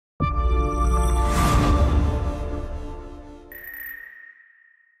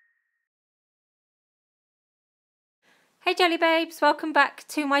Hi Jelly Babes, welcome back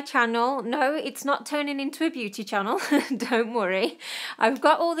to my channel. No, it's not turning into a beauty channel, don't worry. I've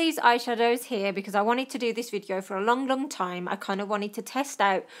got all these eyeshadows here because I wanted to do this video for a long time. I kind of wanted to test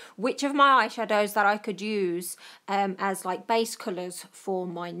out which of my eyeshadows that I could use as like base colours for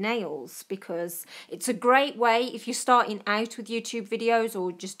my nails, because it's a great way if you're starting out with YouTube videos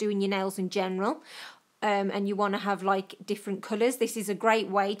or just doing your nails in general. And you want to have like different colours. This is a great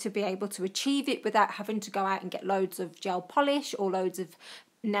way to be able to achieve it without having to go out and get loads of gel polish or loads of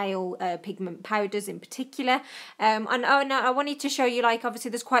nail pigment powders in particular. And oh no, I wanted to show you, like, obviously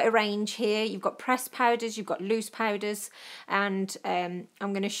there's quite a range here. You've got pressed powders, you've got loose powders, and I'm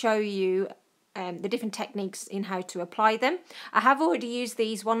going to show you the different techniques in how to apply them. I have already used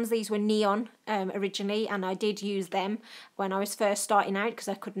these ones. These were neon originally, and I did use them when I was first starting out because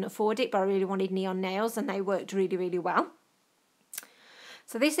I couldn't afford it, but I really wanted neon nails and they worked really well.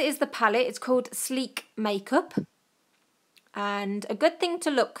 So this is the palette. It's called Sleek Makeup, and a good thing to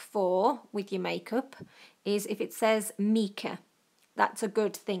look for with your makeup is if it says mica. That's a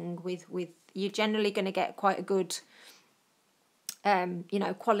good thing. With you're generally going to get quite a good you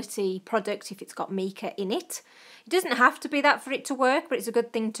know, quality product if it's got mica in it. It doesn't have to be that for it to work, but it's a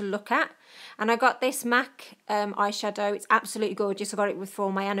good thing to look at. And I got this MAC eyeshadow. It's absolutely gorgeous. I got it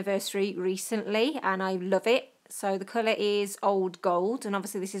for my anniversary recently and I love it. So the colour is Old Gold, and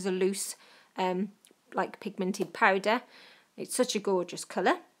obviously this is a loose like pigmented powder. It's such a gorgeous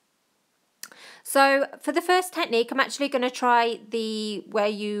colour. So for the first technique, I'm actually going to try the where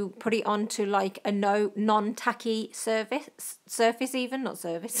you put it onto like a non-tacky surface even, not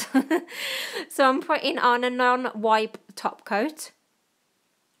service. So I'm putting on a non-wipe top coat.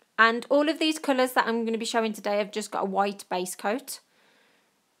 And all of these colours that I'm going to be showing today have just got a white base coat.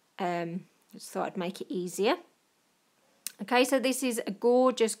 Just thought I'd make it easier. Okay, so this is a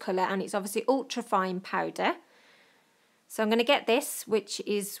gorgeous colour and it's obviously ultra fine powder. So I'm going to get this, which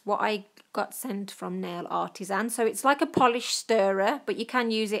is what I got sent from Nail Artisan. So it's like a polish stirrer, but you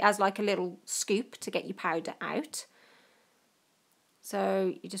can use it as like a little scoop to get your powder out.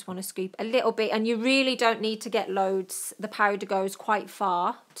 So you just want to scoop a little bit, and you really don't need to get loads. The powder goes quite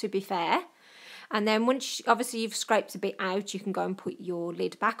far, to be fair. And then once, obviously, you've scraped a bit out, you can go and put your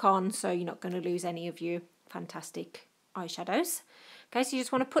lid back on, so you're not going to lose any of your fantastic eyeshadows. Okay, so you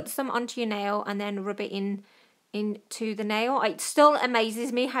just want to put some onto your nail and then rub it into the nail. It still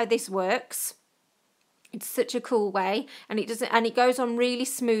amazes me how this works. It's such a cool way, and it goes on really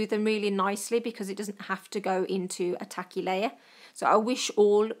smooth and really nicely because it doesn't have to go into a tacky layer. So I wish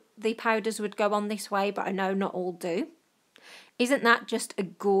all the powders would go on this way, but I know not all do. Isn't that just a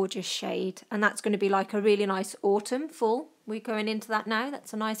gorgeous shade? And that's going to be like a really nice autumn full. We're going into that now.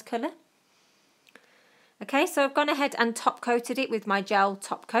 That's a nice colour. Okay, so I've gone ahead and top coated it with my gel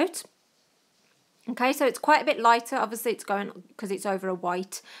top coat. Okay, so it's quite a bit lighter. Obviously it's going because it's over a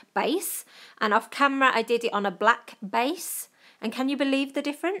white base, and off camera I did it on a black base, and can you believe the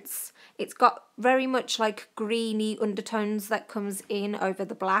difference? It's got very much like greeny undertones that comes in over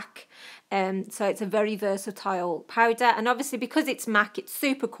the black, so it's a very versatile powder, and obviously because it's MAC, it's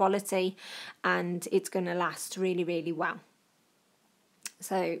super quality and it's going to last really well.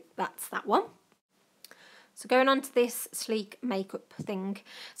 So that's that one. So going on to this Sleek Makeup thing.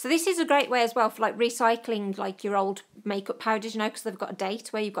 So this is a great way as well for like recycling like your old makeup powders, you know, because they've got a date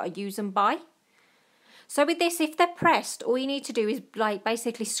where you've got to use them by. So with this, if they're pressed, all you need to do is like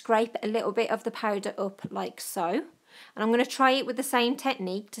basically scrape a little bit of the powder up like so. And I'm going to try it with the same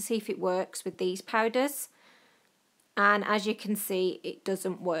technique to see if it works with these powders. And as you can see, it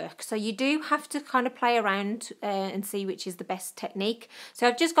doesn't work. So you do have to kind of play around and see which is the best technique. So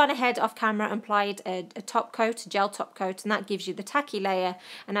I've just gone ahead off camera and applied a top coat, a gel top coat, and that gives you the tacky layer.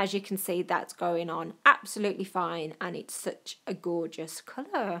 And as you can see, that's going on absolutely fine. And it's such a gorgeous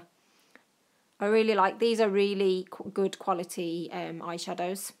colour. I really like, these are really good quality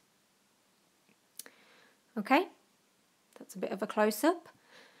eyeshadows. Okay, that's a bit of a close-up.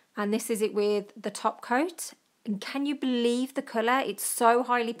 And this is it with the top coat. And can you believe the colour? It's so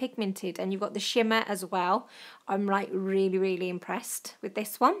highly pigmented, and you've got the shimmer as well. I'm like really impressed with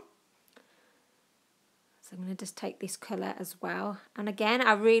this one. So I'm going to just take this colour as well. And again,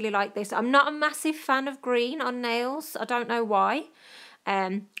 I really like this. I'm not a massive fan of green on nails. I don't know why.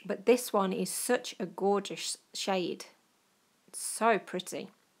 But this one is such a gorgeous shade. It's so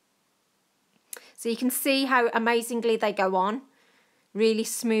pretty. So you can see how amazingly they go on. Really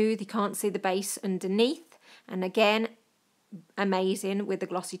smooth. You can't see the base underneath. And again, amazing with the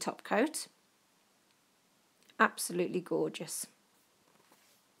glossy top coat. Absolutely gorgeous.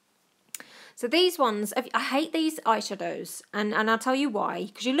 So these ones, I hate these eyeshadows, and I'll tell you why.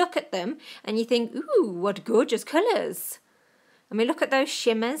 Because you look at them and you think, ooh, what gorgeous colours. I mean, look at those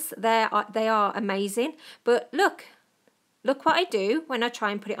shimmers. They are amazing. But look what I do when I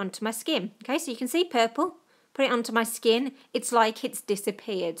try and put it onto my skin. Okay, so you can see purple. Put it onto my skin. It's like it's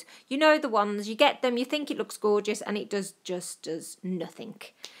disappeared. You know the ones, you get them, you think it looks gorgeous, and it just does nothing.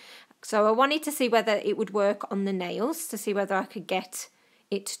 So I wanted to see whether it would work on the nails, to see whether I could get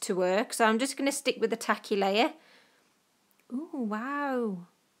it to work. So I'm just going to stick with the tacky layer. Ooh, wow.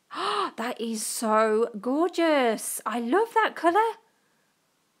 That is so gorgeous. I love that colour.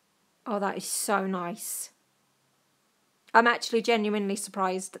 Oh, that is so nice. I'm actually genuinely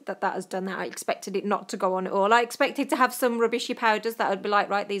surprised that has done that. I expected it not to go on at all. I expected to have some rubbishy powders that would be like,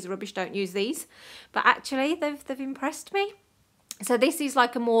 right, these are rubbish, don't use these. But actually, they've impressed me. So this is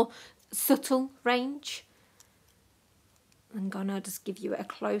like a more subtle range. I'm gonna just give you a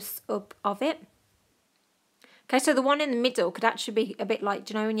close-up of it. Okay, so the one in the middle could actually be a bit like,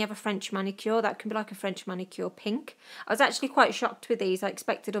 do you know when you have a French manicure? That can be like a French manicure pink. I was actually quite shocked with these. I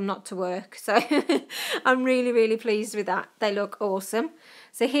expected them not to work. So I'm really, really pleased with that. They look awesome.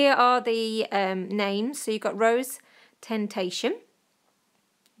 So here are the names. So you've got Rose Tentation,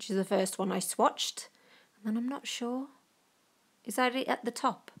 which is the first one I swatched. And then I'm not sure. Is that it at the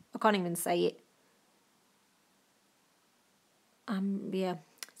top? I can't even say it. Yeah.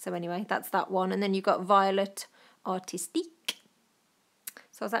 So anyway, that's that one. And then you've got Violet Artistique.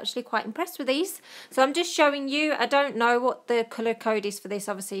 So I was actually quite impressed with these. So I'm just showing you. I don't know what the colour code is for this.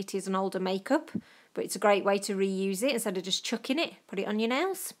 Obviously, it is an older makeup, but it's a great way to reuse it instead of just chucking it. Put it on your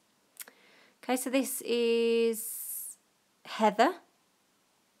nails. Okay, so this is Heather.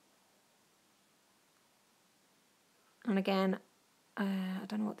 And again, I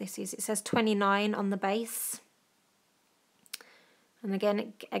don't know what this is. It says 29 on the base. And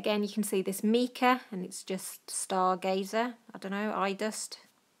again, you can see this Mika, and it's just Stargazer. I don't know, Eye Dust.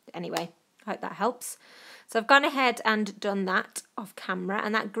 Anyway, I hope that helps. So I've gone ahead and done that off camera,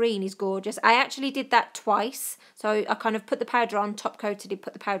 and that green is gorgeous. I actually did that twice. So I kind of put the powder on, top coated it,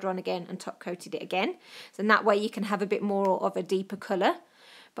 put the powder on again, and top coated it again. So in that way you can have a bit more of a deeper colour.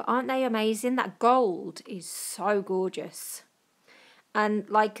 But aren't they amazing? That gold is so gorgeous. And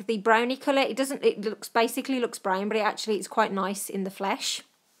like the brownie colour, it basically looks brown, but it's quite nice in the flesh.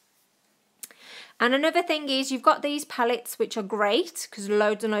 And another thing is you've got these palettes which are great because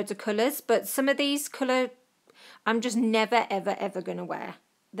loads and loads of colours, but some of these colour I'm just never ever going to wear.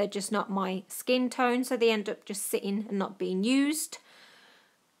 They're just not my skin tone, so they end up just sitting and not being used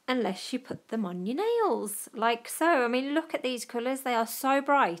unless you put them on your nails like so. I mean, look at these colours, they are so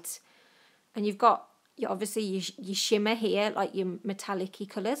bright. And you've got obviously your shimmer here, like your metallic-y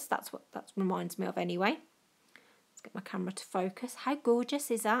colours. That's what that reminds me of anyway. Let's get my camera to focus. How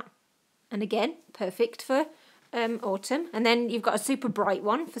gorgeous is that? And again, perfect for autumn. And then you've got a super bright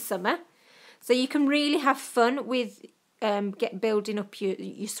one for summer. So you can really have fun with building up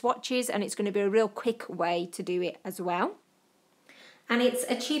your swatches, and it's going to be a real quick way to do it as well. And it's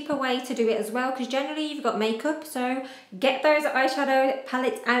a cheaper way to do it as well, because generally you've got makeup, so get those eyeshadow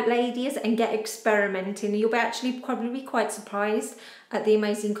palettes out, ladies, and get experimenting. You'll be actually probably quite surprised at the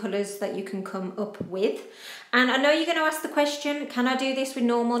amazing colours that you can come up with. And I know you're going to ask the question, can I do this with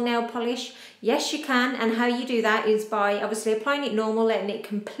normal nail polish? Yes, you can, and how you do that is by obviously applying it normal, letting it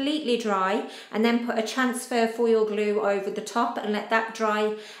completely dry, and then put a transfer foil glue over the top and let that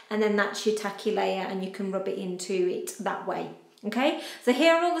dry, and then that's your tacky layer, and you can rub it into it that way. Okay, so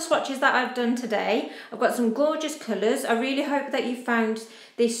here are all the swatches that I've done today. I've got some gorgeous colours. I really hope that you found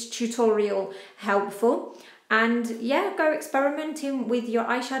this tutorial helpful. And yeah, go experimenting with your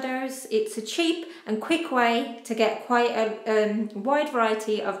eyeshadows. It's a cheap and quick way to get quite a wide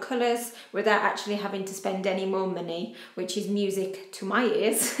variety of colours without actually having to spend any more money, which is music to my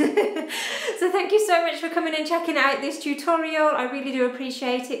ears. So thank you so much for coming and checking out this tutorial. I really do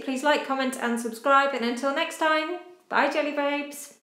appreciate it. Please like, comment and subscribe. And until next time, bye jelly babes.